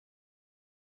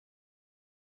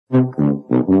And he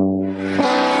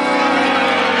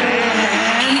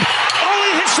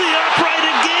hits the upright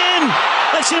again.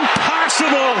 That's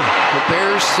impossible. The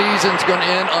Bears' season's going to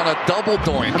end on a double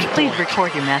doink. Please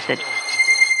record your message.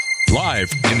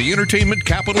 Live in the entertainment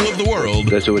capital of the world.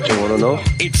 That's what you want to know?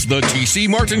 It's the T.C.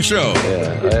 Martin Show.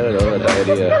 Yeah, I don't know, an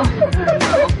idea.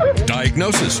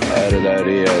 Diagnosis. I had an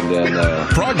idea and then...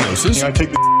 Prognosis. Yeah, I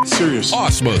take the serious.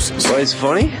 Osmosis. Why, it's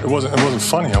funny? It wasn't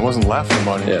funny. I wasn't laughing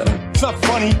about it. Yeah. It's not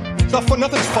funny. It's not fun.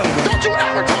 Nothing's funny. Don't you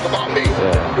ever talk about me.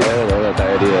 Yeah, I don't know, that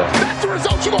idea. That's the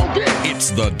result you won't get.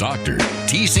 It's the Dr.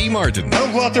 T.C. Martin. I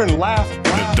don't go out there and laugh.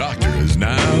 The doctor is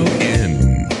now in.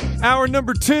 Hour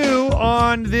number 2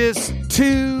 on this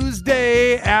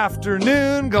Tuesday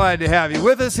afternoon. Glad to have you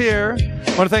with us here.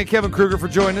 I want to thank Kevin Kruger for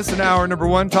joining us in hour number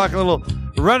 1, talking a little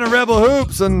running Rebel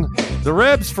hoops and the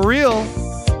Rebs for real.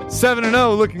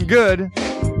 7-0, looking good.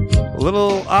 A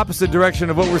little opposite direction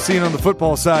of what we're seeing on the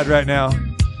football side right now.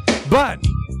 But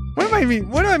what do I mean?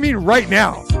 What do I mean right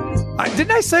now?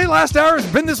 Didn't I say last hour has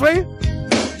been this way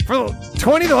for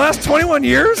the last 21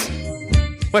 years?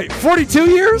 Wait, 42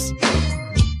 years?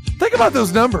 Think about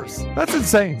those numbers. That's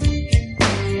insane.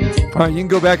 All right, you can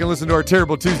go back and listen to our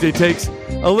Terrible Tuesday takes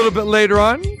a little bit later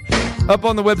on, up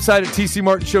on the website at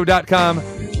tcmartinshow.com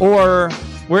or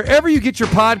wherever you get your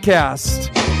podcast.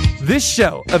 This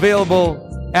show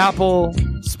available Apple,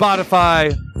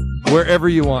 Spotify, wherever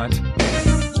you want.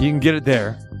 You can get it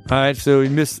there. All right, so if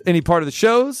you miss any part of the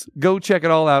shows, go check it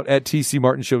all out at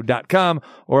tcmartinshow.com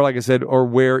or, like I said, or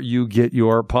where you get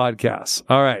your podcasts.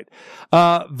 All right.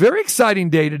 Very exciting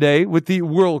day today with the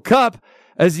World Cup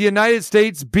as the United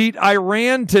States beat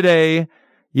Iran today.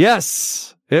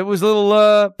 Yes, it was a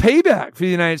little payback for the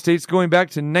United States going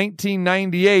back to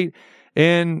 1998,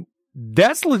 and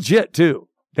that's legit, too.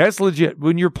 That's legit.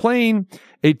 When you're playing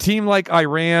a team like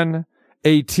Iran,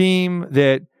 a team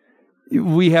that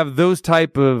we have those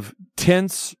type of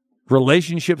tense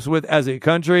relationships with as a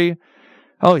country.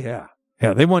 Oh, yeah.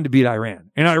 Yeah, they wanted to beat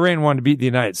Iran, and Iran wanted to beat the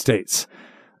United States.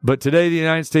 But today, the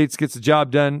United States gets the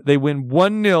job done. They win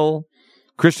 1-0.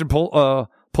 Christian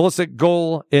Pulisic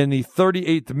goal in the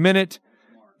 38th minute.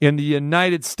 And the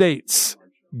United States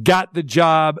got the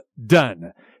job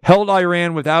done. Held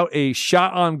Iran without a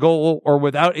shot on goal or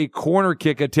without a corner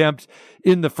kick attempt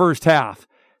in the first half.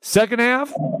 Second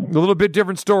half, a little bit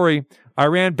different story.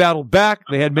 Iran battled back.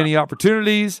 They had many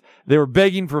opportunities. They were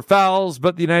begging for fouls,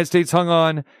 but the United States hung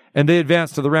on, and they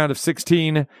advanced to the round of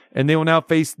 16, and they will now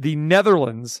face the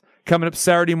Netherlands coming up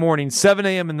Saturday morning, 7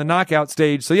 a.m. in the knockout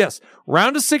stage. So, yes,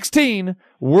 round of 16,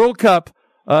 World Cup,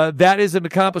 that is an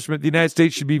accomplishment the United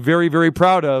States should be very, very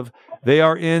proud of. They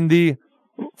are in the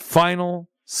final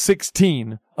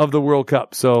 16 of the World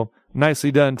Cup. So,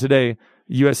 nicely done today.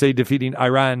 USA defeating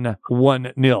Iran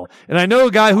 1-0. And I know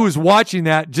a guy who is watching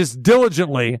that just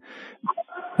diligently.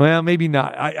 Well, maybe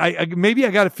not. Maybe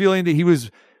I got a feeling that he was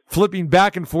flipping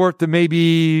back and forth to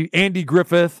maybe Andy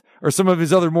Griffith or some of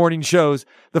his other morning shows.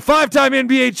 The 5-time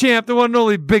NBA champ, the one and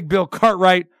only Big Bill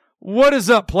Cartwright. What is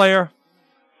up, player?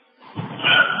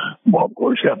 Well, of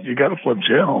course you got to flip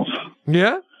channels.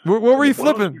 Yeah? What were you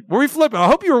flipping? Were we flipping? I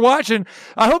hope you were watching.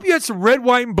 I hope you had some red,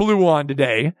 white, and blue on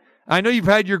today. I know you've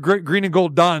had your green and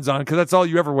gold Dons on because that's all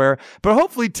you ever wear. But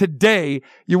hopefully today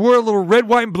you wore a little red,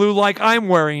 white, and blue like I'm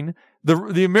wearing,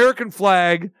 the American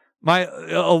flag, my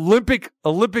Olympic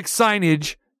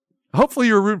signage. Hopefully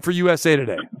you're rooting for USA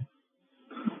today.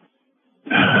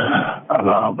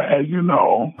 As you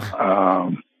know,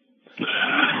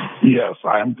 yes,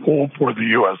 I'm pulled for the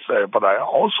USA, but I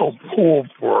also pull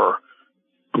for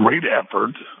great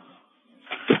effort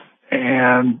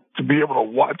and to be able to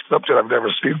watch something I've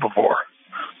never seen before.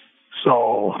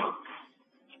 So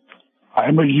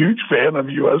I'm a huge fan of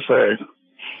USA,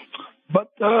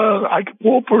 but I can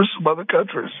pull for some other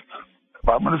countries if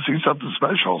I'm going to see something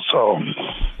special. So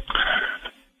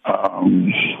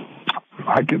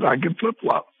I can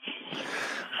flip-flop.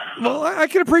 Well, I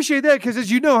can appreciate that because, as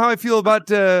you know, how I feel about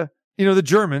the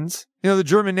Germans, the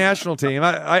German national team.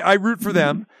 I root for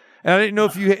them. And I didn't know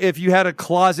if you had a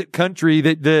closet country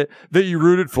that you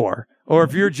rooted for, or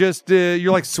if you're just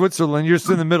you're like Switzerland, you're just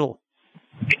in the middle.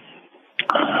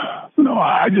 No,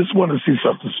 I just want to see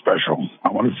something special.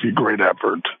 I want to see great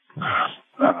effort.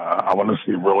 I want to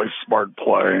see really smart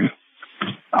play.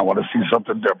 I want to see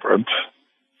something different.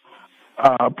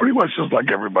 Pretty much just like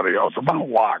everybody else. I'm not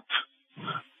locked.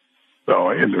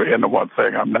 So in the one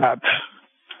thing, I'm not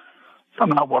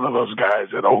one of those guys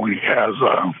that only has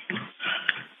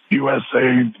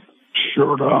USA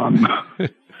shirt on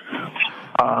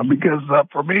because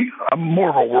for me, I'm more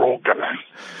of a world guy.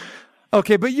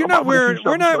 Okay, but you're not wearing.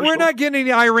 We're not getting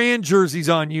any Iran jerseys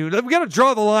on you. We got to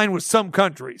draw the line with some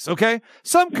countries. Okay,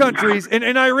 some countries, and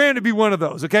Iran to be one of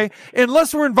those. Okay,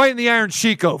 unless we're inviting the Iron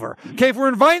Sheik over. Okay, if we're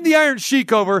inviting the Iron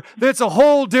Sheik over, then it's a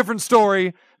whole different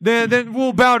story. Then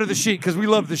we'll bow to the Sheik because we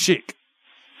love the Sheik.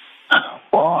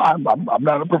 Well, I'm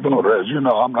not a promoter, as you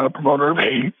know. I'm not a promoter of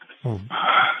hate.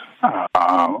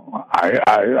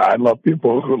 I love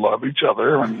people who love each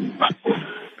other and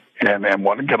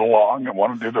want to get along and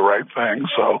want to do the right thing.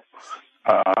 So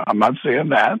I'm not saying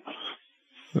that.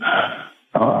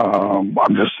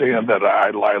 I'm just saying that I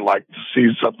like to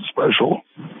see something special.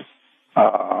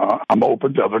 I'm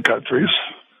open to other countries.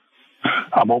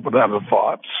 I'm open to other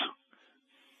thoughts.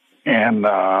 And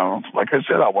like I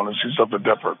said, I want to see something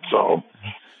different. So,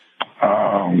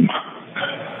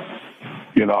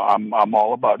 I'm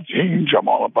all about change. I'm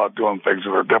all about doing things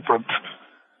that are different.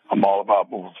 I'm all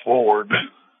about moving forward.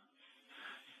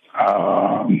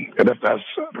 And if that's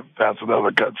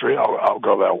another country, I'll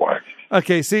go that way.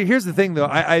 Okay, see, here's the thing, though.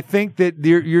 I think that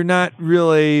you're not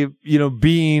really,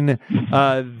 being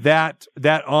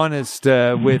that honest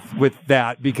with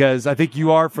that, because I think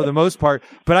you are for the most part.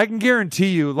 But I can guarantee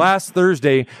you, last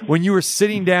Thursday when you were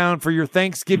sitting down for your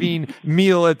Thanksgiving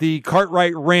meal at the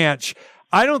Cartwright Ranch,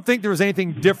 I don't think there was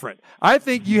anything different. I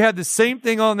think you had the same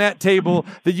thing on that table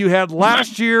that you had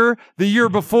last year, the year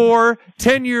before,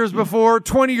 10 years before,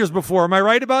 20 years before. Am I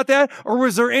right about that? Or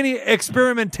was there any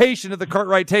experimentation at the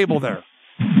Cartwright table there?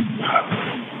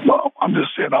 Well, I'm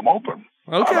just saying I'm open.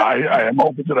 Okay. I am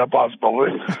open to that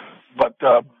possibility. But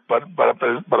if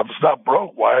it's not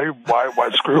broke, why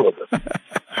screw with it?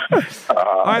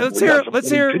 All right, let's hear.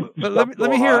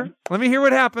 Let me hear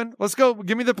what happened. Let's go.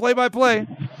 Give me the play-by-play.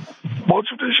 More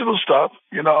traditional stuff,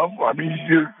 you can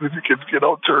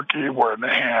turkey, we're in the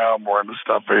ham, we're in the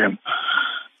stuffing.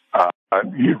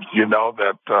 You know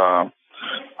that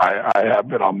I have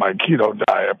been on my keto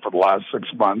diet for the last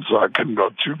 6 months, so I couldn't go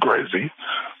too crazy.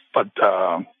 But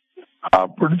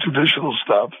pretty traditional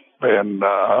stuff, and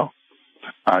I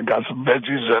got some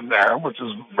veggies in there, which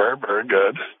is very, very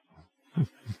good.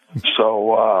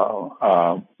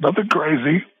 So nothing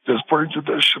crazy, just pretty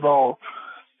traditional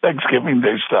Thanksgiving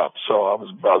Day stuff. So I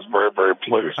was very, very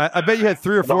pleased. I bet you had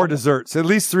 3 or 4 desserts, at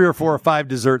least 3 or 4 or 5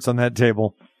 desserts on that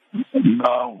table.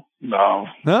 No.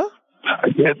 No? I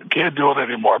can't do it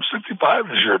anymore. I'm 65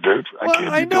 this year, dude.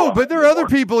 I know, but there are other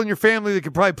people in your family that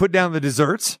could probably put down the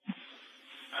desserts.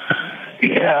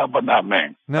 Yeah, but not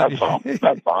me. No. That's all.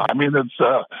 I mean, it's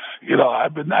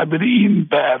I've been eating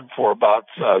bad for about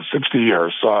 60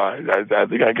 years, so I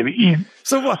think I can eat.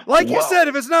 So, you said,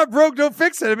 if it's not broke, don't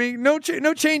fix it. I mean, no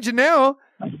changing now.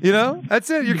 That's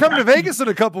it. You're coming to Vegas in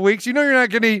a couple weeks. You know you're not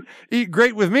going to eat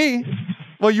great with me.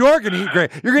 Well, you are going to eat great.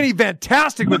 You're going to eat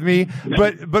fantastic with me,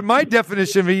 but my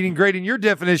definition of eating great and your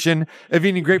definition of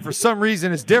eating great for some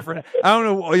reason is different. I don't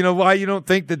know, why you don't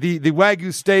think that the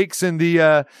Wagyu steaks and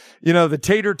the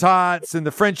tater tots and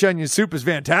the French onion soup is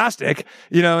fantastic,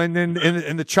 and then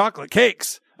and the chocolate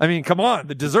cakes. I mean, come on,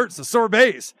 the desserts, the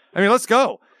sorbets. I mean, let's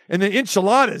go. And the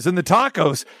enchiladas and the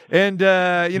tacos and,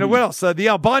 what else? The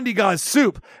albondigas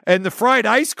soup and the fried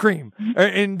ice cream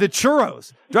and the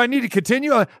churros. Do I need to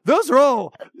continue? Those are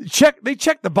all they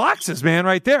check the boxes, man,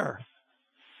 right there.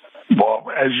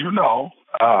 Well, as you know,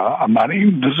 I'm not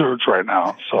eating desserts right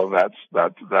now. So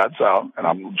that's out. And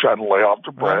I'm trying to lay off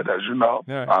the bread, as you know.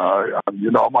 Right.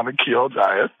 I'm on a keto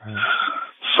diet.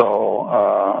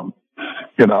 So,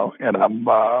 and I'm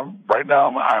right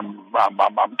now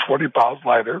I'm 20 pounds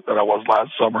lighter than I was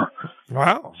last summer.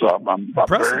 Wow! So I'm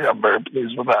very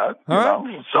pleased with that.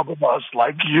 Some of us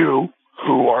like you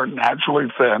who are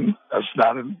naturally thin. That's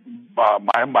not in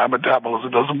my metabolism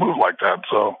doesn't move like that.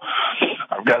 So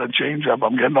I've got to change up.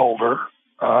 I'm getting older,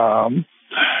 and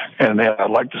I'd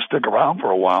like to stick around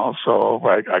for a while. So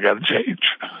I got to change.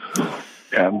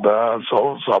 And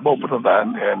so I'm open to that,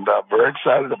 and very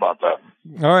excited about that.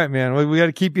 All right, man. We got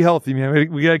to keep you healthy,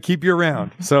 man. We got to keep you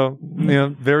around. So,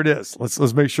 there it is.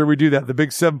 Let's make sure we do that. The big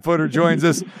 7-footer joins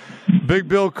us, Big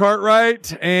Bill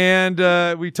Cartwright,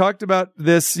 and we talked about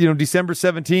this. December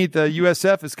 17th,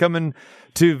 USF is coming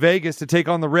to Vegas to take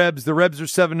on the Rebs. The Rebs are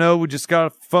 7-0. We just got a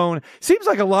phone. Seems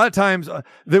like a lot of times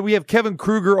that we have Kevin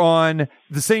Kruger on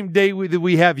the same day that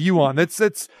we have you on.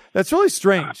 That's really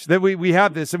strange that we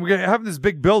have this, and we're gonna have this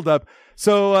big buildup.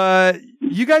 So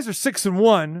you guys are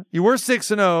 6-1. You were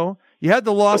 6-0. You had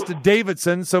the loss to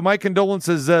Davidson, so my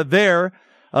condolences there.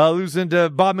 Losing to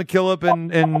Bob McKillop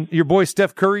and your boy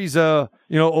Steph Curry's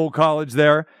old college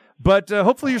there. But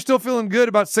hopefully you're still feeling good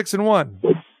about 6-1.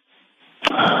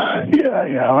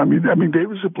 Yeah. I mean,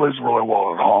 Davidson plays really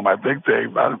well at home. I think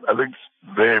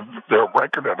their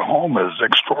record at home is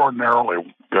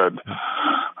extraordinarily good.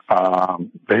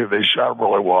 They shot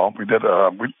really well. We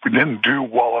didn't do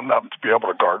well enough to be able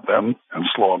to guard them and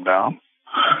slow them down.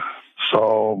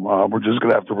 So we're just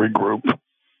going to have to regroup.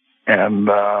 And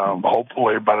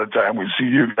hopefully by the time we see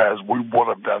you guys, we would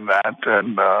have done that.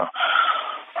 And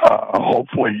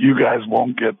hopefully you guys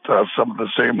won't get some of the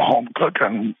same home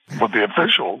cooking with the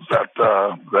officials that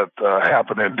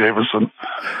happened in Davison.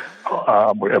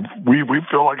 We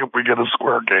feel like if we get a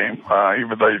square game,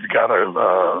 even though you've got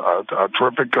a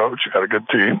terrific coach, you got a good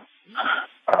team,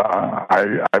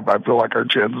 I feel like our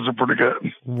chances are pretty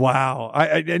good. Wow.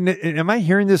 Am I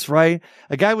hearing this right?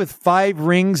 A guy with 5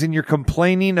 rings and you're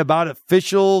complaining about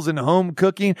officials and home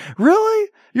cooking? Really?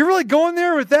 You're really going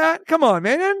there with that? Come on,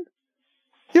 man.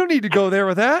 You don't need to go there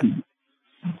with that.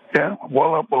 Yeah,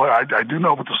 well, I do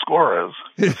know what the score is.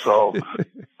 So, if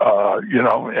we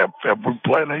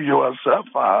play in the USF,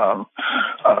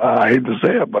 I hate to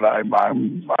say it, but I'm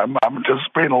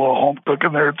anticipating a little home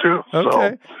cooking there too. Okay.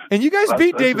 So, and you guys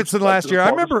beat Davidson last year. I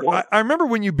remember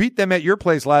when you beat them at your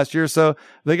place last year. So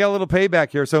they got a little payback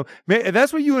here. So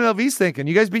that's what UNLV's thinking.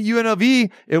 You guys beat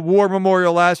UNLV at War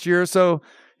Memorial last year. So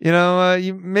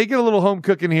you may get a little home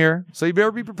cooking here. So you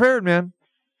better be prepared, man.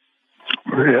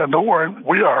 Yeah, don't worry.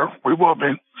 We will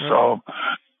be. So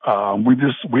we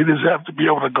just have to be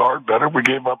able to guard better. We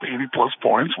gave up 80+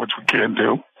 points, which we can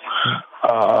do.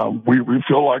 We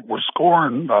feel like we're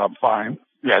scoring fine.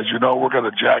 Yeah, as you know, we're going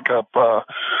to jack up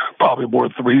probably more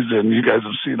threes than you guys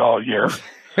have seen all year.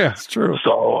 Yeah, it's true.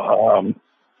 So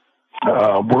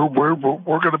we're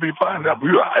going to be fine. I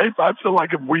feel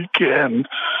like if we can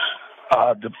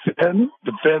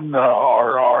defend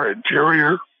our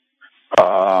interior.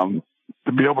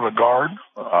 To be able to guard,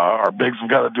 our bigs have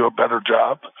got to do a better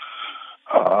job.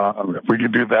 If we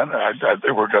can do that, I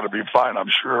think we're going to be fine.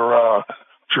 I'm sure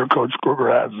Coach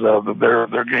Kruger has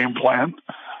their game plan.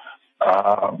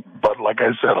 But like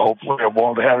I said, hopefully it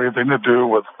won't have anything to do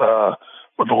with a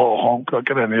little home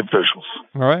cooking and the officials.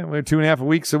 All right, we're 2.5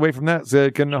 weeks away from that, so I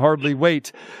can hardly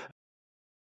wait.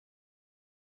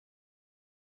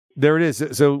 There it is.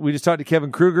 So we just talked to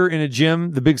Kevin Kruger in a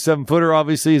gym. The big 7-footer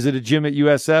obviously is at a gym at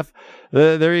USF.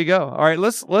 There you go. All right,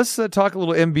 let's talk a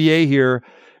little NBA here.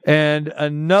 And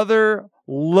another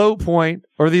low point,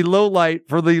 or the low light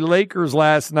for the Lakers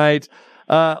last night,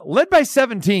 led by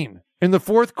 17 in the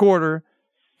fourth quarter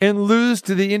and lose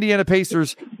to the Indiana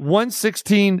Pacers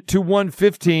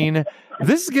 116-115.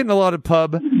 This is getting a lot of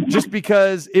pub just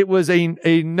because it was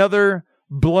another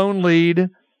blown lead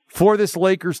for this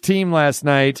Lakers team last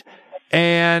night.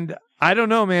 And I don't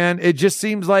know, man. It just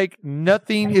seems like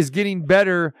nothing is getting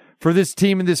better for this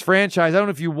team and this franchise. I don't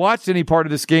know if you watched any part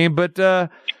of this game, but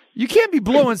you can't be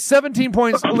blowing 17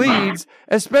 points leads,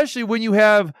 especially when you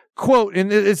have, quote,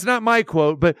 and it's not my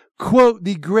quote, but quote,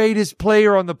 the greatest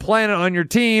player on the planet on your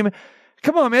team.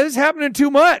 Come on, man. This is happening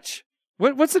too much.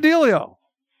 What's the dealio?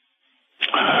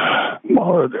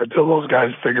 Well, until those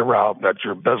guys figure out that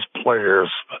your best players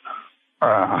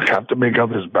have to make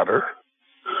others better.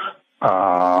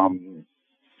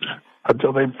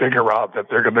 Until they figure out that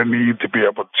they're going to need to be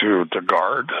able to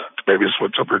guard, to maybe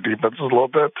switch up their defense a little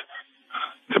bit,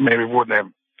 to maybe when they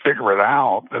figure it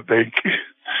out that they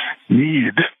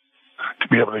need to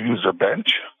be able to use their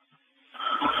bench.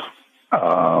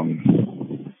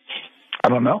 I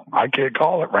don't know. I can't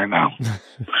call it right now.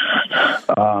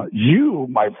 You,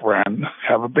 my friend,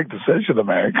 have a big decision to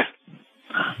make.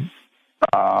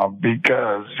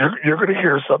 Because you're going to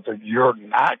hear something you're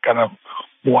not going to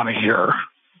want to hear.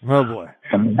 Oh, boy.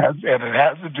 And it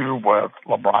has to do with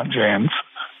LeBron James.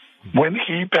 When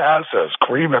he passes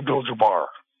Kareem Abdul-Jabbar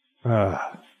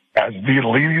as the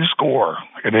leading scorer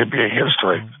in NBA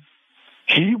history,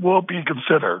 he will be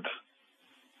considered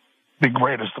the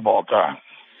greatest of all time.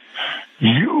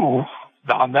 You,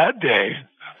 on that day,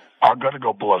 are going to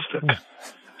go ballistic.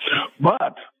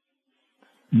 But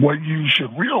what you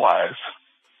should realize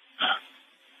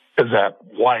is that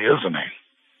why isn't he?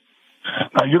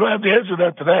 Now you don't have to answer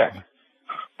that today,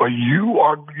 but you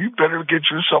better get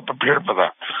yourself prepared for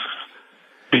that,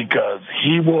 because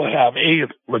he will have a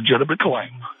legitimate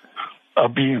claim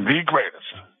of being the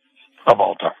greatest of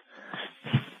all time.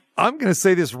 I'm going to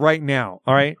say this right now.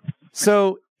 All right.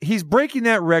 So he's breaking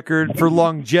that record for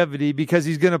longevity because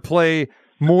he's going to play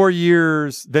more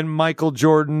years than Michael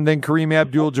Jordan, than Kareem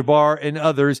Abdul-Jabbar and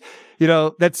others.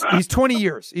 He's 20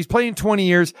 years. He's playing 20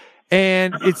 years,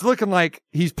 and it's looking like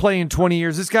he's playing 20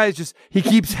 years. This guy he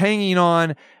keeps hanging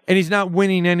on, and he's not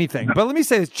winning anything. But let me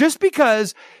say this, just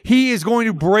because he is going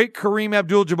to break Kareem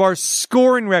Abdul-Jabbar's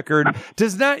scoring record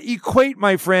does not equate,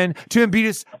 my friend, to him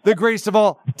being the greatest of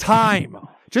all time.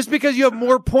 Just because you have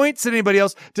more points than anybody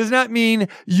else does not mean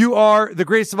you are the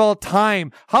greatest of all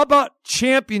time. How about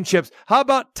championships? How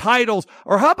about titles?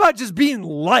 Or how about just being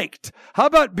liked? How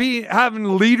about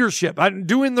having leadership,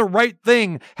 doing the right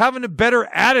thing, having a better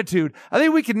attitude? I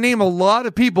think we can name a lot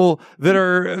of people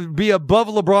that be above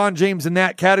LeBron James in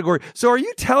that category. So are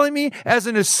you telling me, as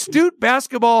an astute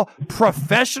basketball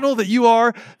professional that you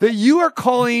are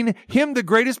calling him the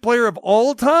greatest player of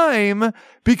all time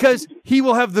because he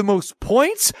will have the most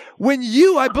points? When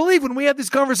I believe when we had this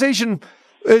conversation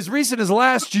as recent as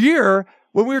last year,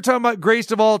 when we were talking about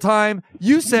greatest of all time,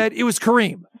 you said it was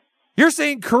Kareem. You're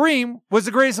saying Kareem was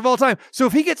the greatest of all time. So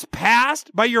if he gets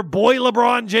passed by your boy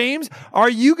LeBron James, are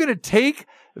you going to take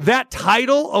that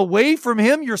title away from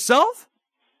him yourself?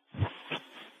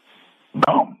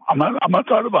 No, I'm not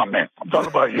talking about me. I'm talking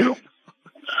about you.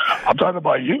 I'm talking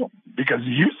about you because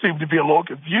you seem to be a little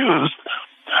confused.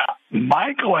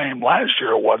 My claim last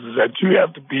year was that you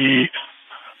have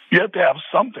to have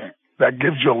something that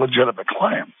gives you a legitimate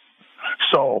claim.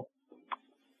 So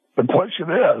the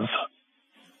question is,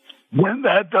 when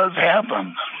that does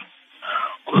happen,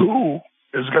 who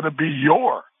is going to be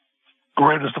your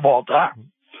greatest of all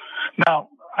time? Now,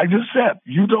 I just said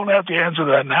you don't have to answer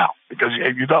that now because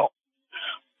you don't.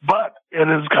 But it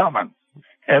is coming,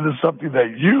 and it's something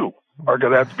that you are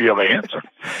going to have to be able to answer.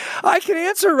 I can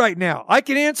answer it right now.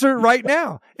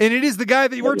 And it is the guy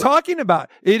that we're talking about.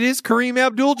 It is Kareem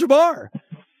Abdul-Jabbar.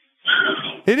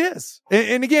 It is.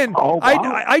 And again, oh, wow.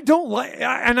 I don't like,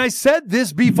 and I said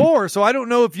this before, so I don't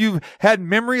know if you've had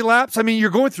memory lapse. I mean, you're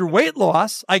going through weight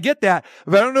loss. I get that.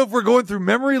 But I don't know if we're going through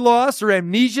memory loss or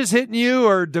amnesia's hitting you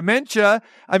or dementia.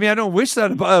 I mean, I don't wish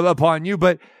that upon you,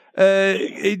 but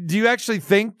do you actually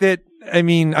think that, I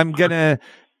mean, I'm not going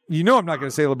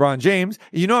to say LeBron James.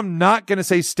 I'm not going to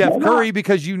say Steph Curry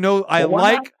because I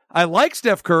like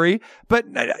Steph Curry, but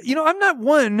I'm not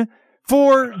one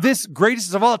for this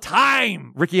greatest of all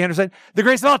time, Ricky Henderson, the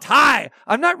greatest of all time.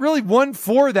 I'm not really one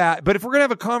for that, but if we're going to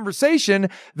have a conversation,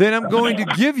 then I'm going to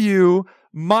give you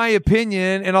my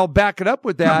opinion and I'll back it up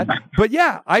with that. But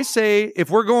yeah, I say if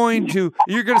you're going to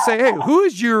say, hey, who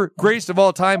is your greatest of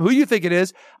all time? Who do you think it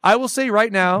is? I will say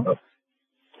right now,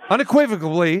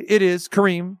 unequivocally, it is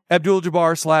Kareem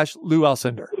Abdul-Jabbar / Lou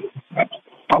Alcindor.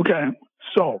 Okay.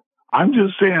 So I'm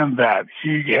just saying that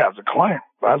he has a claim.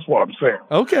 That's what I'm saying.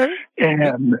 Okay.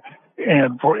 And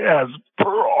as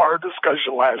per our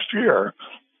discussion last year,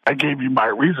 I gave you my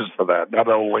reasons for that. Not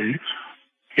only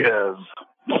his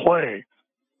play,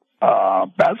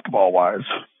 basketball-wise,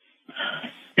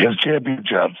 his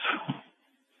championships,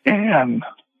 and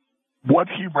what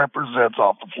he represents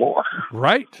off the floor.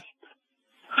 Right.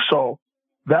 So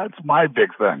that's my big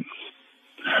thing,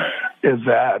 is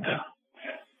that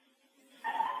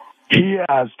he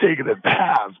has taken it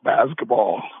past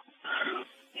basketball.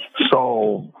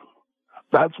 So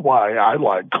that's why I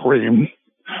like Kareem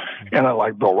and I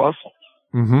like Bill Russell.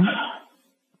 Mm-hmm.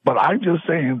 But I'm just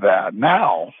saying that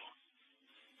now,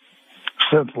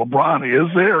 since LeBron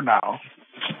is there now,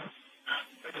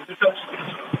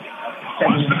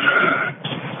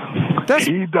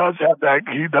 he does have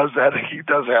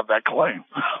that claim.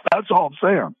 That's all I'm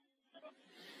saying.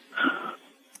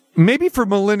 Maybe for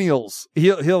millennials,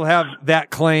 he'll have that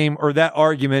claim or that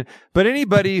argument. But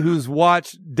anybody who's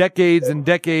watched decades and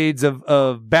decades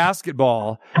of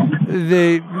basketball,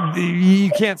 you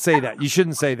can't say that. You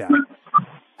shouldn't say that.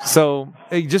 So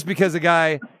just because a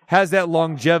guy has that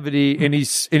longevity and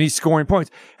he's scoring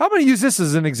points, I'm going to use this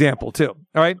as an example too.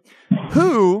 All right,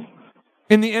 who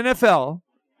in the NFL,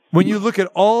 when you look at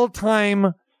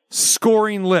all-time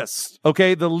scoring lists,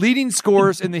 okay, the leading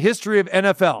scorers in the history of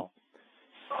NFL.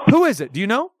 Who is it? Do you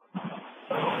know?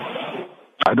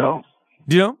 I don't.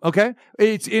 Do you know? Okay.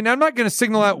 And I'm not going to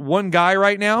signal out one guy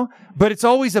right now, but it's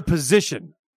always a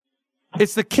position.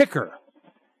 It's the kicker.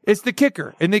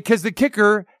 And because the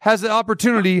kicker has the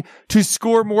opportunity to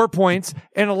score more points,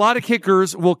 and a lot of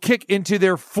kickers will kick into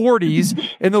their 40s,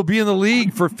 and they'll be in the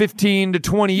league for 15 to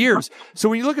 20 years. So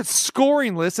when you look at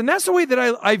scoring lists, and that's the way that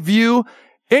I view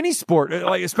any sport,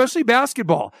 like especially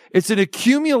basketball, it's an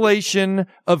accumulation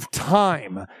of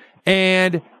time.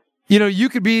 And, you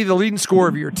could be the leading scorer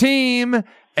of your team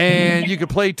and you could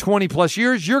play 20 plus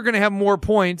years. You're going to have more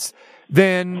points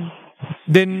than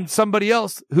somebody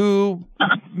else who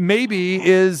maybe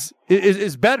is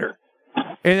better.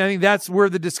 And I think that's where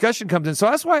the discussion comes in. So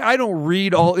that's why I don't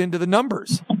read all into the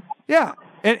numbers. Yeah.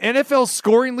 And NFL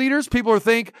scoring leaders, people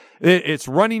think it's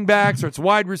running backs or it's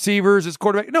wide receivers, it's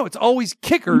quarterback. No, it's always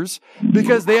kickers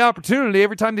because the opportunity,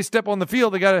 every time they step on the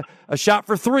field, they got a shot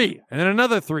for 3 and then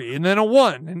another 3 and then a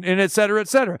 1 and et cetera, et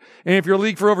cetera. And if you're in the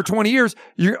league for over 20 years,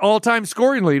 your all-time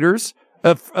scoring leaders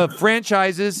of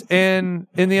franchises in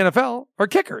the NFL are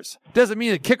kickers. Doesn't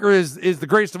mean a kicker is the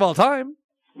greatest of all time.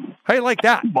 How you like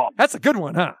that? That's a good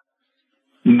one, huh?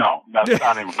 No, that's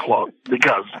not even close.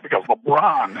 Because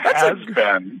LeBron has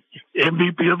been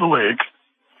MVP of the league.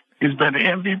 He's been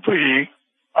MVP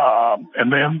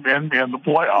and then in the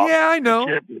playoffs. Yeah, I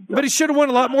know. But he should have won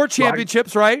a lot more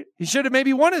championships, right? He should have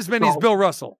maybe won as many as Bill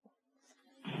Russell.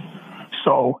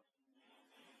 So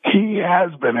he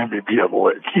has been MVP of the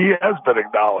league. He has been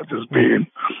acknowledged as being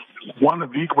one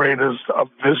of the greatest of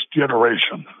this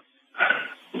generation.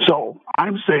 So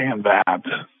I'm saying that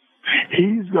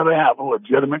he's going to have a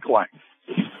legitimate claim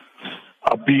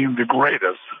of being the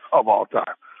greatest of all time.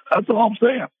 That's all I'm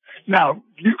saying. Now,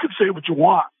 you can say what you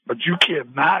want, but you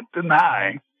cannot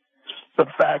deny the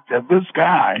fact that this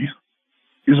guy,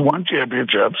 he's won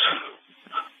championships.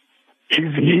 He's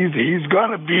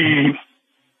going to be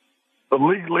the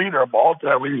league leader of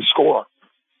all-time leading scorer.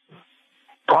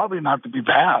 Probably not to be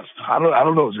passed. I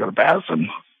don't know who's going to pass him.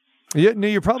 Yeah, no,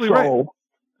 you're probably right.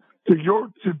 To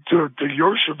your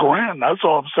chagrin, that's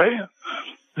all I'm saying.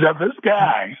 Is that this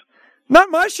guy? Not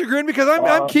my chagrin, because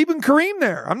I'm keeping Kareem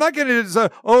there. I'm not going to say,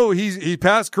 he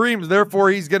passed Kareem, therefore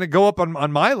he's going to go up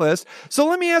on my list. So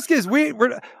let me ask you this: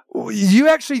 you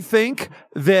actually think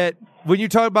that when you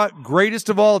talk about greatest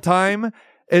of all time,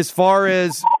 as far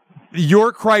as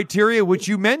your criteria, which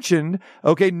you mentioned,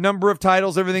 okay, number of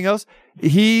titles, everything else,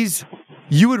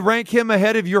 you would rank him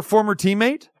ahead of your former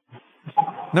teammate,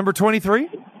 number 23?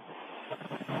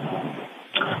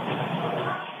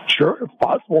 Sure, if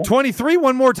possible. 23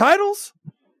 won more titles?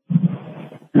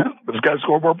 Yeah, this guy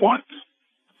scored more points.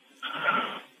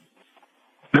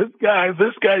 This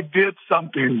guy did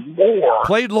something more.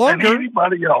 Played longer than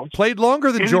anybody else. Played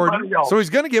longer than Jordan. Else. So he's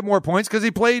going to get more points because he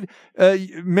played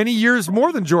many years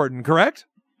more than Jordan, correct?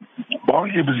 Well,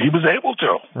 he was able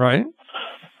to. Right.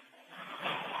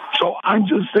 So I'm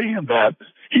just saying that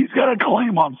he's got a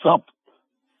claim on something.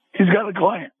 He's got a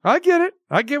claim. I get it.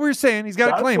 I get what you're saying. He's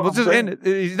got a claim. Let's just end it.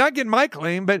 He's not getting my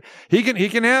claim, but he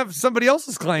can have somebody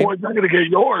else's claim. Well, he's not going to get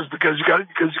yours because you got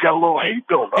a little hate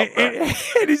built up. And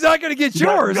he's not going to get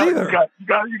yours either. You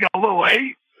got a little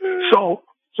hate. So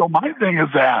my thing is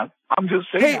that I'm just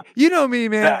saying. Hey, you know me,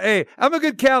 man. Hey, I'm a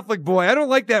good Catholic boy. I don't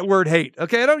like that word hate.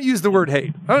 Okay, I don't use the word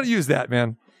hate. I don't use that,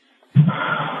 man.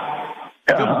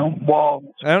 Well,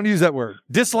 I don't use that word.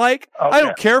 Dislike. Okay. I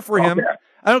don't care for him.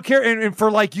 I don't care. And for,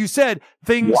 like you said,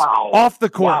 things off the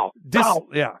court.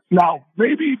 Wow. Now,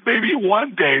 maybe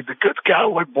one day the good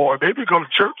Catholic boy, maybe go to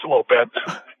church a little bit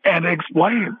and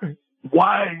explain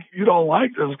why you don't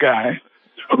like this guy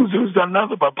who's done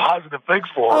nothing but positive things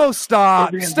for him. Oh,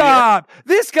 stop.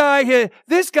 This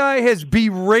guy has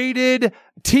berated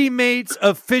teammates,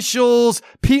 officials,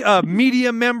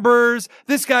 media members.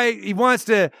 This guy, he wants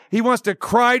to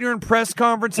cry during press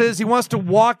conferences. He wants to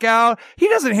walk out. He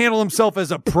doesn't handle himself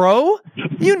as a pro.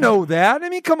 You know that. I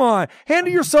mean, come on.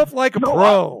 Handle yourself like a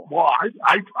pro.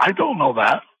 I don't know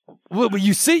that. Well,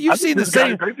 you've seen the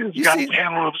same. I think this guy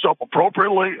handles himself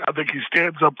appropriately. I think he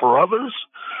stands up for others.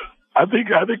 I think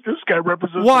this guy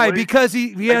represents. Why? Because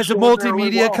he has a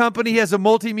multimedia company. He has a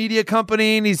multimedia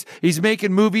company, and he's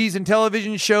making movies and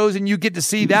television shows, and you get to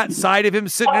see that side of him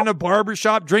sitting in a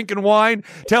barbershop drinking wine,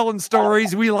 telling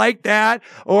stories. We like that.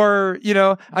 Or,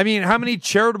 I mean, how many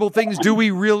charitable things do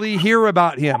we really hear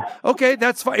about him? Okay,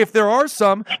 that's fine if there are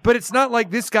some, but it's not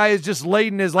like this guy is just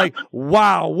laden as like,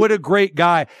 wow, what a great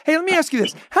guy. Hey, let me ask you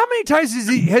this: how many times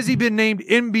has he been named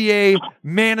NBA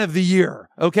Man of the Year?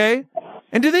 Okay.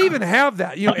 And do they even have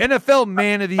that? NFL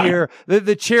Man of the Year,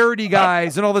 the charity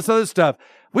guys, and all this other stuff.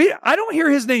 I don't hear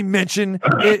his name mentioned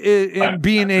in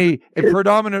being a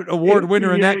predominant award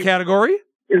winner in that category.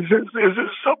 Is this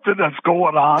something that's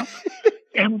going on?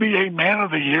 NBA Man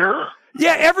of the Year?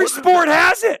 Yeah, every sport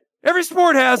has it. Every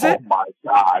sport has it. Oh my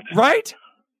God! Right?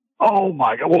 Oh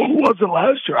my God! Well, who was it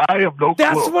last year? I have no clue.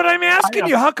 That's what I'm asking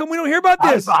you. How come we don't hear about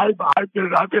this? I've been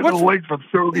in the league for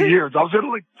 30 years. I was in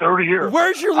the league 30 years.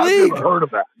 Where's your league? I've never heard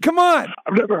of that. Come on.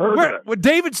 I've never heard of it. Well,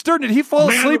 David Stern, did he fall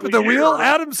asleep at the wheel?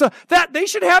 That they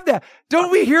should have that.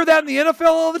 Don't we hear that in the NFL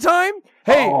all the time?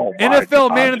 Hey,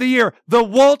 NFL Man of the Year, the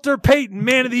Walter Payton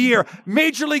Man of the Year,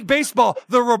 Major League Baseball,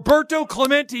 the Roberto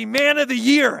Clemente Man of the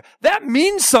Year. That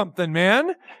means something,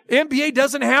 man. NBA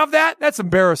doesn't have that? That's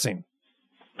embarrassing.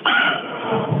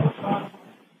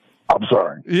 I'm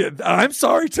sorry. Yeah, I'm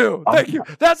sorry too. Thank you.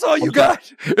 That's all you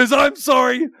got is I'm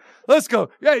sorry. Let's go.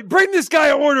 Hey, bring this guy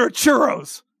an order of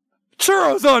churros.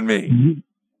 Churros on me.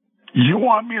 You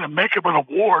want me to make him an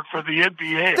award for the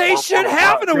NBA? They should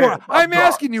have an award. I'm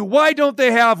asking you, why don't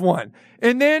they have one?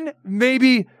 And then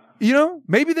maybe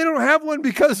maybe they don't have one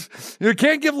because you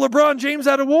can't give LeBron James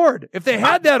that award. If they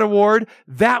had that award,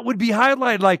 that would be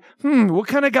highlighted like, what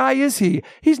kind of guy is he?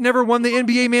 He's never won the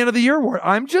NBA Man of the Year award.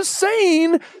 I'm just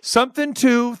saying something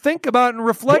to think about and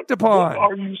reflect upon.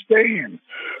 What are you saying?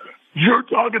 You're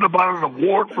talking about an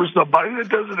award for somebody that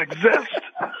doesn't exist.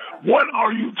 What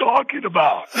are you talking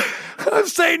about? I'm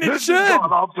saying it this should. This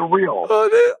gone off the reel.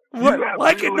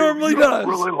 Like it normally does.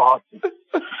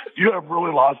 You have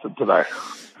really lost it today.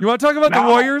 You want to talk about the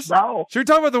Warriors? Should we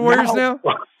talk about the Warriors now?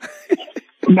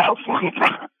 Now for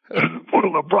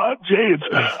LeBron James,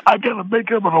 I got to make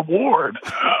him an award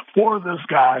for this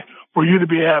guy for you to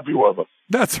be happy with him.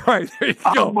 That's right. There you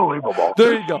go. Unbelievable.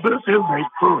 There you go. This is a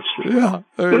first. Yeah.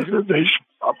 This is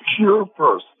a pure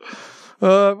first.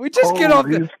 We just get off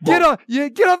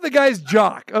the guy's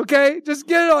jock, okay? Just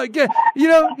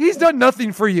he's done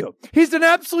nothing for you. He's done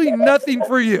absolutely nothing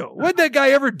for you. What'd that guy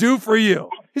ever do for you?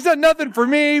 He's done nothing for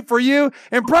me, for you,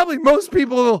 and probably most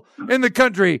people in the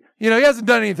country. He hasn't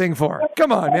done anything for.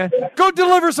 Come on, man. Go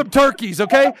deliver some turkeys,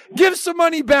 okay? Give some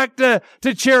money back to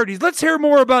charities. Let's hear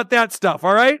more about that stuff,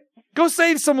 all right? Go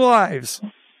save some lives.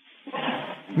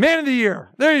 Man of the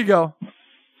Year. There you go.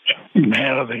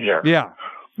 Man of the Year. Yeah.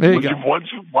 There you go. Once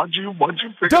you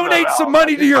figure donate that some out,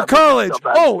 money to your college.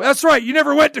 Oh, that's right. You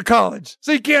never went to college,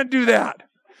 so you can't do that.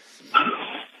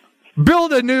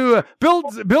 Build a new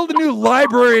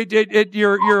library at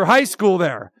your high school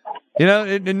there.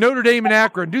 In Notre Dame and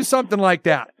Akron. Do something like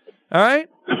that. All right?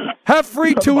 Have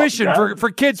free tuition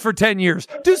for kids for 10 years.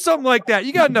 Do something like that.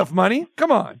 You got enough money.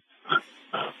 Come on.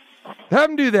 Have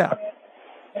them do that.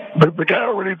 But the guy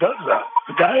already does that.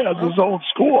 The guy has his own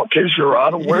school, in case you're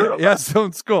unaware of that. He has his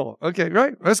own school. Okay,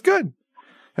 right. That's good.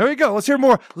 There we go. Let's hear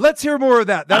more. Let's hear more of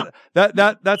that.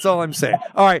 That's all I'm saying.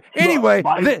 All right. Anyway,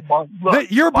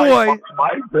 your boy.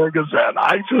 My thing is that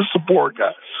I just support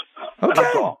guys. Okay.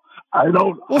 That's all.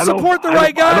 Support the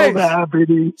right guys.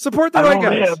 Support the right guys.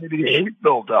 I don't have any hate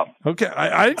built up. Okay,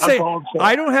 I didn't say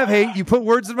I don't have hate. You put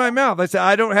words in my mouth. I said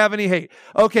I don't have any hate.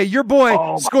 Okay, your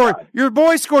boy scored. Your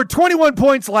boy scored 21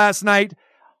 points last night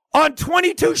on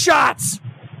 22 shots.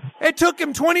 It took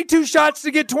him 22 shots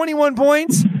to get 21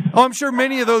 points. Oh, I'm sure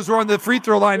many of those were on the free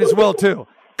throw line as well too.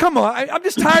 Come on, I'm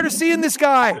just tired of seeing this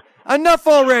guy. Enough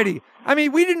already. I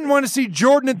mean, we didn't want to see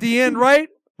Jordan at the end, right?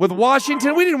 With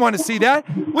Washington, we didn't want to see that.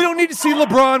 We don't need to see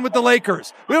LeBron with the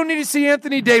Lakers. We don't need to see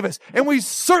Anthony Davis. And we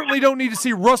certainly don't need to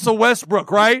see Russell Westbrook,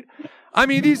 right? I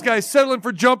mean, these guys settling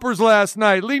for jumpers last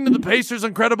night, leading to the Pacers'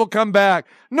 incredible comeback.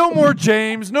 No more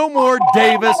James, no more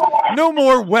Davis, no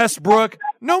more Westbrook,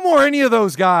 no more any of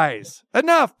those guys.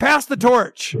 Enough. Pass the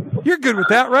torch. You're good with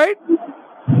that, right?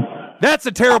 That's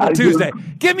a terrible Tuesday.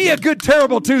 Give me a good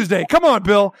terrible Tuesday. Come on,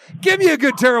 Bill. Give me a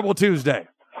good terrible Tuesday.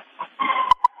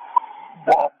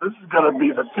 Well, this is going to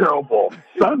be the terrible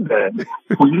Sunday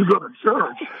when you go to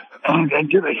church and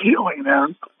get a healing there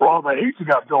for all the hate you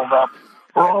got built up.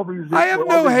 For all these, I have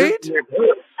no hate. You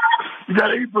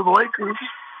got hate for the Lakers.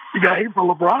 You got hate for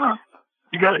LeBron.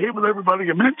 You got hate with everybody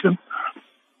you mentioned.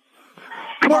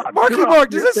 Mark,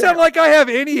 does this sound like I have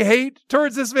any hate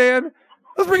towards this man?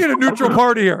 Let's bring in a neutral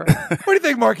party here. What do you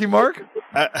think, Marky Mark?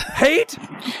 Hate?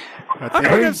 I'm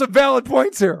bringing up some valid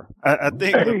points here. I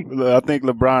think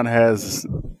LeBron has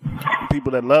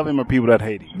people that love him or people that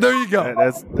hate him. There you go.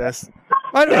 That's.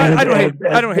 I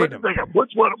don't hate him.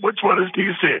 Which one is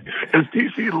TC? Is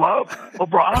TC love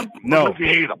LeBron? No. Or does he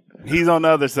hate him? He's on the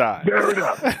other side. There it is.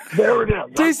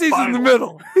 TC's in the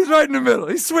middle. He's right in the middle.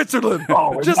 He's Switzerland.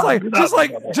 Just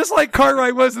like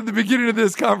Cartwright was at the beginning of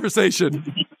this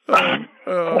conversation.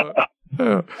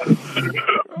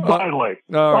 Finally.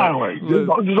 Just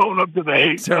own up to the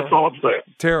hate. Terrible. That's all I'm saying.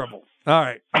 Terrible. All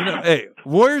right. Hey,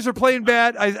 Warriors are playing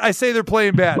bad. I say they're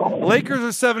playing bad. Lakers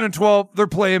are 7-12. They're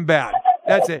playing bad.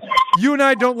 That's it. You and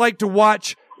I don't like to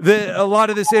watch a lot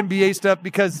of this NBA stuff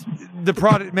because the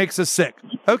product makes us sick.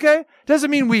 Okay? Doesn't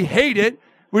mean we hate it.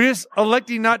 We're just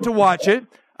electing not to watch it.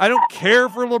 I don't care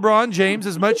for LeBron James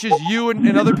as much as you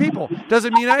and other people.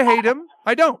 Doesn't mean I hate him.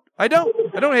 I don't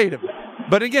hate him.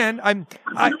 But again,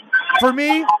 for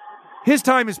me, his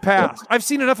time is past. I've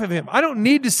seen enough of him. I don't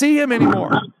need to see him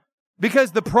anymore.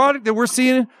 Because the product that we're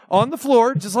seeing on the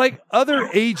floor, just like other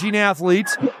aging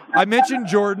athletes, I mentioned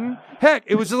Jordan. Heck,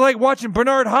 it was just like watching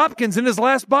Bernard Hopkins in his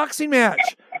last boxing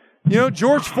match.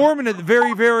 George Foreman at the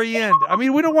very, very end. I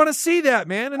mean, we don't want to see that,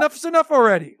 man. Enough is enough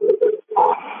already.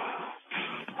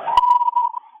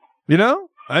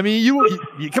 I mean,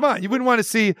 you come on. You wouldn't want to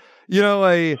see,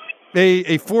 a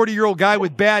 40-year-old guy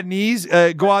with bad knees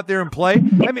go out there and play.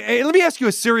 I mean, hey, let me ask you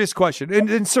a serious question,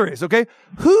 and serious, okay?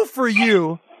 Who for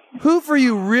you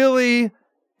really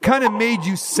kind of made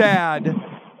you sad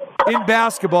in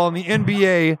basketball in the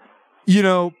NBA,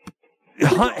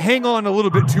 hang on a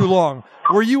little bit too long,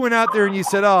 where you went out there and you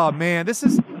said, "Oh man, this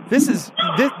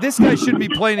guy shouldn't be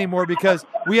playing anymore because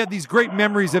we had these great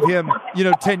memories of him,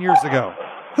 10 years ago."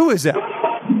 Who is that?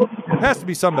 It has to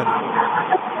be somebody.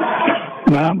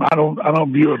 No, I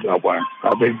don't view it that way.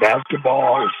 I think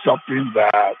basketball is something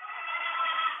that,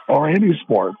 or any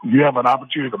sport, you have an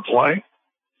opportunity to play,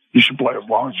 you should play as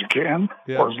long as you can,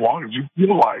 or as long as you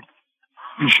feel like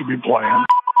you should be playing.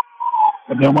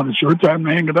 And then when it's your time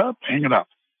to hang it up, hang it up.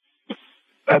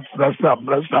 That's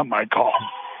not my call.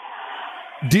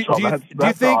 Do you think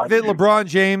that LeBron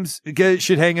James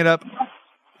should hang it up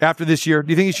after this year?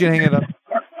 Do you think he should hang it up?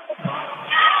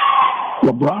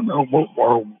 LeBron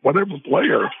or whatever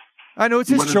player. I know it's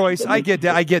his choice. I get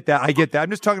that. I'm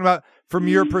just talking about from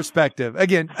your perspective.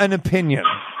 Again, an opinion.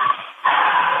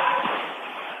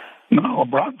 No,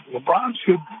 LeBron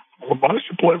should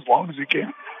play as long as he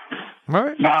can. All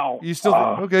right. Now, you still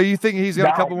okay? You think he's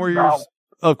got a couple more years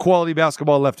of quality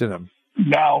basketball left in him?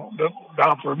 Now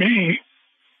for me,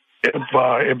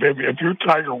 if you're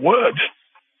Tiger Woods,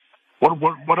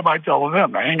 what am I telling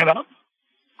them? To hang it up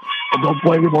and don't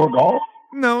play any more golf?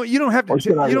 No, you don't have to.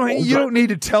 You don't need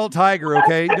to tell Tiger,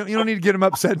 okay? You don't need to get him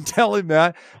upset and tell him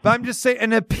that. But I'm just saying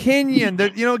an opinion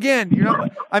that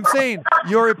I'm saying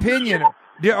your opinion.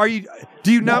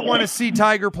 Do you not want to see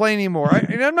Tiger play anymore?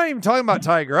 And I'm not even talking about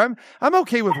Tiger. I'm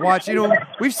okay with watching.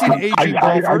 We've seen aging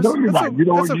golfers. I know you're not.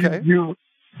 That's okay. You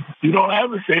don't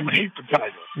have the same hate for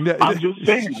Tiger. I'm just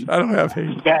saying. I don't have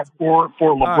hate. That for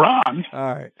LeBron,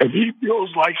 all right. If he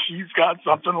feels like he's got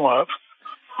something left,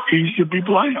 he should be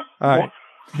playing. All right.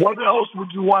 What else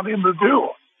would you want him to do?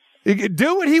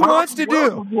 Do what he wants to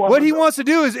do. What he wants to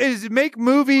do is make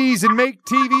movies and make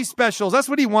TV specials. That's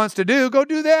what he wants to do. Go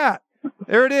do that.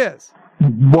 There it is.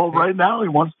 Well, right now he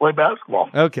wants to play basketball.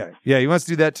 Okay. Yeah, he wants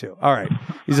to do that too. All right.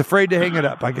 He's afraid to hang it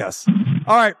up, I guess.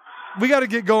 All right. We got to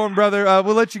get going, brother.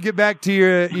 We'll let you get back to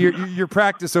your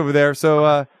practice over there.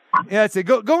 So, that's it.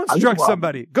 Go instruct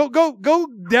somebody. Go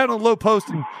down a low post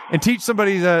and teach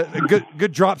somebody a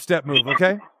good drop step move,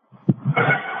 okay?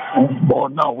 Well,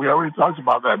 no, we already talked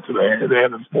about that today.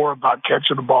 And it's more about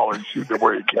catching the ball and shooting it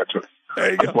where you catch it.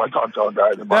 There you That's what I talked to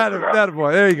guys about. That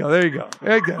boy. There you go. Very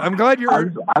good. I'm glad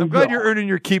you're earning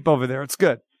your keep over there. It's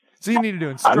good. So you need to do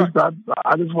instruct.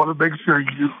 I just want to make sure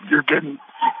you're getting.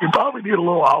 You probably need a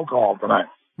little alcohol tonight.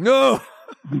 No.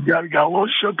 You got a little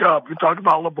shook up. You talked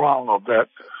about LeBron a little bit,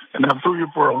 and then threw you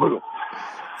for a loop.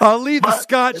 I'll leave the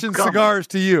scotch and cigars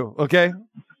to you. Okay.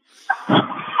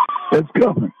 It's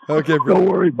coming. Okay, brother. Don't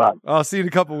worry about it. I'll see you in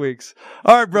a couple weeks.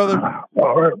 All right, brother.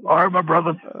 All right, my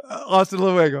brother. Hasta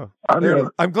luego.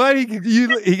 I'm glad he could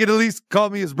at least call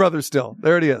me his brother still.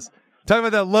 There it is. Talking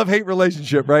about that love-hate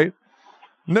relationship, right?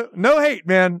 No hate,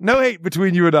 man. No hate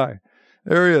between you and I.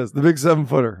 There he is, the big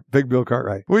 7-footer, Big Bill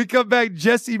Cartwright. When we come back,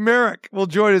 Jesse Merrick will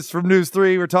join us from News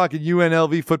 3. We're talking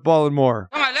UNLV football and more.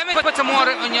 Come on, let me put some water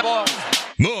on your balls.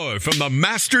 More from the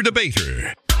master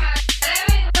debater.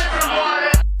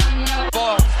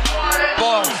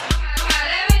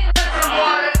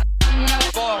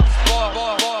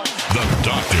 The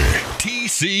Dr.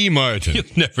 T.C. Martin. You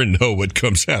never know what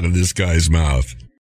comes out of this guy's mouth.